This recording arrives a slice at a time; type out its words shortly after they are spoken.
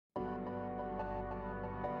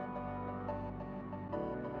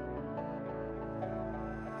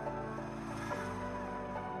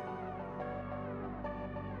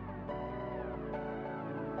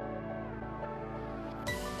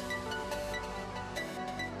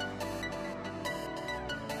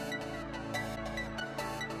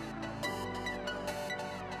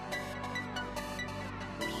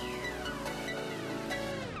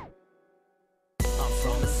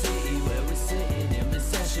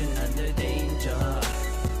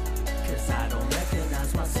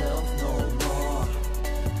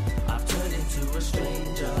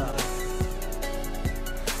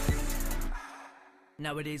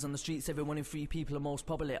Nowadays on the streets, every 1 in 3 people are most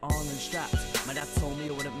probably armed and strapped. My dad told me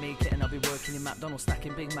I wouldn't make it and I'll be working in McDonald's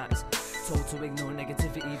stacking Big Macs. Told to ignore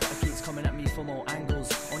negativity, but it keeps coming at me from all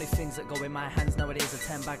angles. Only things that go in my hands nowadays are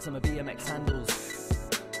 10 bags and my BMX handles.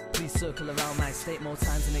 Please circle around my state more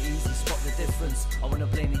times than it easy, spot the difference. I wanna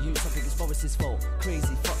blame the youth, I think it's Boris's fault.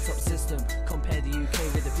 Crazy, fucked up system. Compare the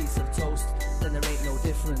UK with a piece of toast, then there ain't no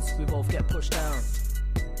difference. We both get pushed down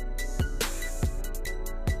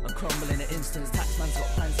and crumble in an instance. Taxman's got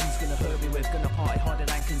plans he's gonna hurt me with. Gonna party harder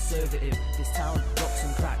than conservative. This town, rocks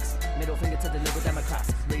and cracks. Middle finger to the Liberal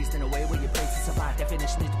Democrats. Raised in a way where you pray to survive.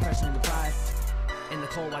 Definition is depression and deprived. In the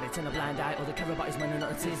cold while they turn a blind eye. All they care about is money,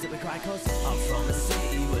 not the tears that we cry. Cause I'm from a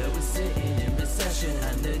city where we're sitting in recession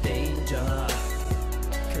and the danger.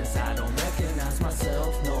 Cause I don't recognize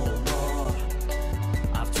myself no more.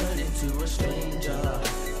 I've turned into a stranger.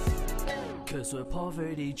 Cause we're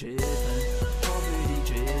poverty driven, poverty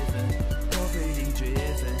driven, poverty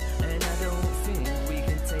driven. And I don't think we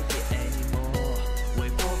can take it anymore.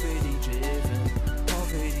 We're poverty driven,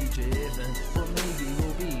 poverty driven. But maybe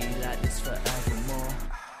we'll be like this forevermore.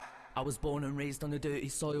 I was born and raised on the dirty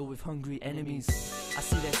soil with hungry enemies. I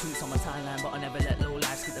see their tweets on my timeline, but I never let low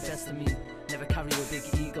lives get the best of me. Never carry a big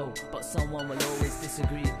ego, but someone will always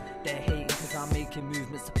disagree. They're hating cause I'm making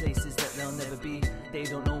movements to places that they'll never be. They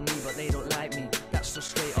don't know me, but they don't like me. That's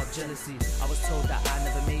just straight up jealousy. I was told that I'd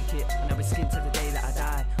never make it, and I was skinned to the day that I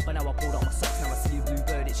die. But now I pulled out my socks, now I see a blue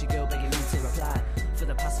bird. It's your girl begging me to reply. For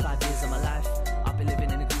the past 5 years of my life, I've been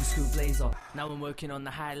living in a green school blazer. Now I'm working on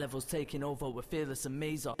the high levels, taking over with Fearless and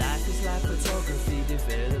Mazer. Life is like photography,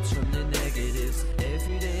 develops from the negatives.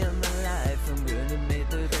 Every day of my life, I'm gonna make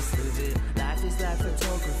the best of it. Life is like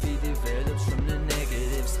photography, develops from the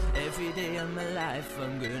negatives. Every day of my life,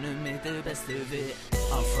 I'm gonna make the best of it.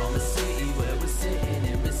 I'm from a city where we're sitting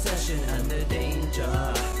in recession and the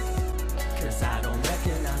danger. Cause I don't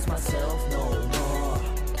recognize myself no more.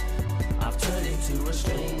 I've turned into a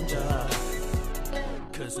stranger.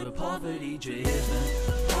 Cause we're poverty driven,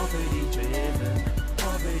 poverty driven,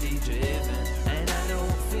 poverty driven. And I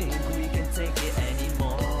don't think we can take it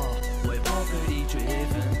anymore. We're poverty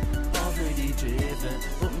driven, poverty driven.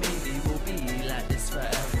 But maybe we'll be like this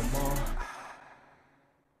forevermore.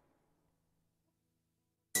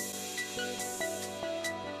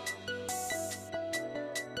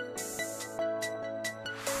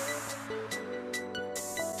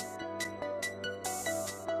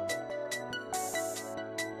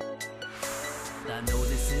 I know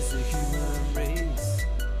this is a human race,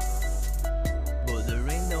 but there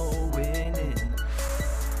ain't no winning.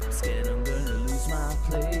 I'm scared I'm gonna lose my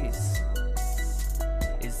place.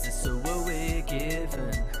 Is this a world we're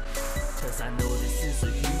given? Cause I know this is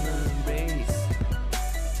a human race,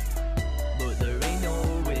 but there ain't no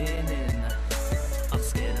winning. I'm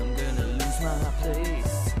scared I'm gonna lose my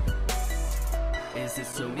place. Is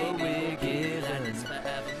this a world we're given?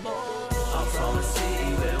 Forevermore. I'm from a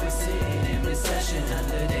city where we're sitting in recession and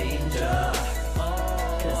the danger.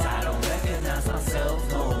 Cause I don't recognize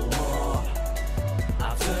myself no more.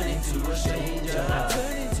 I've turned into a stranger.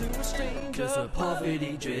 Cause we're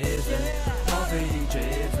poverty driven, poverty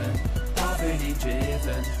driven, poverty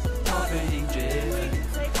driven, poverty driven,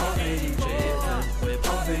 poverty driven. We're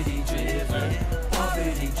poverty driven,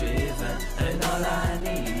 poverty driven. And all I need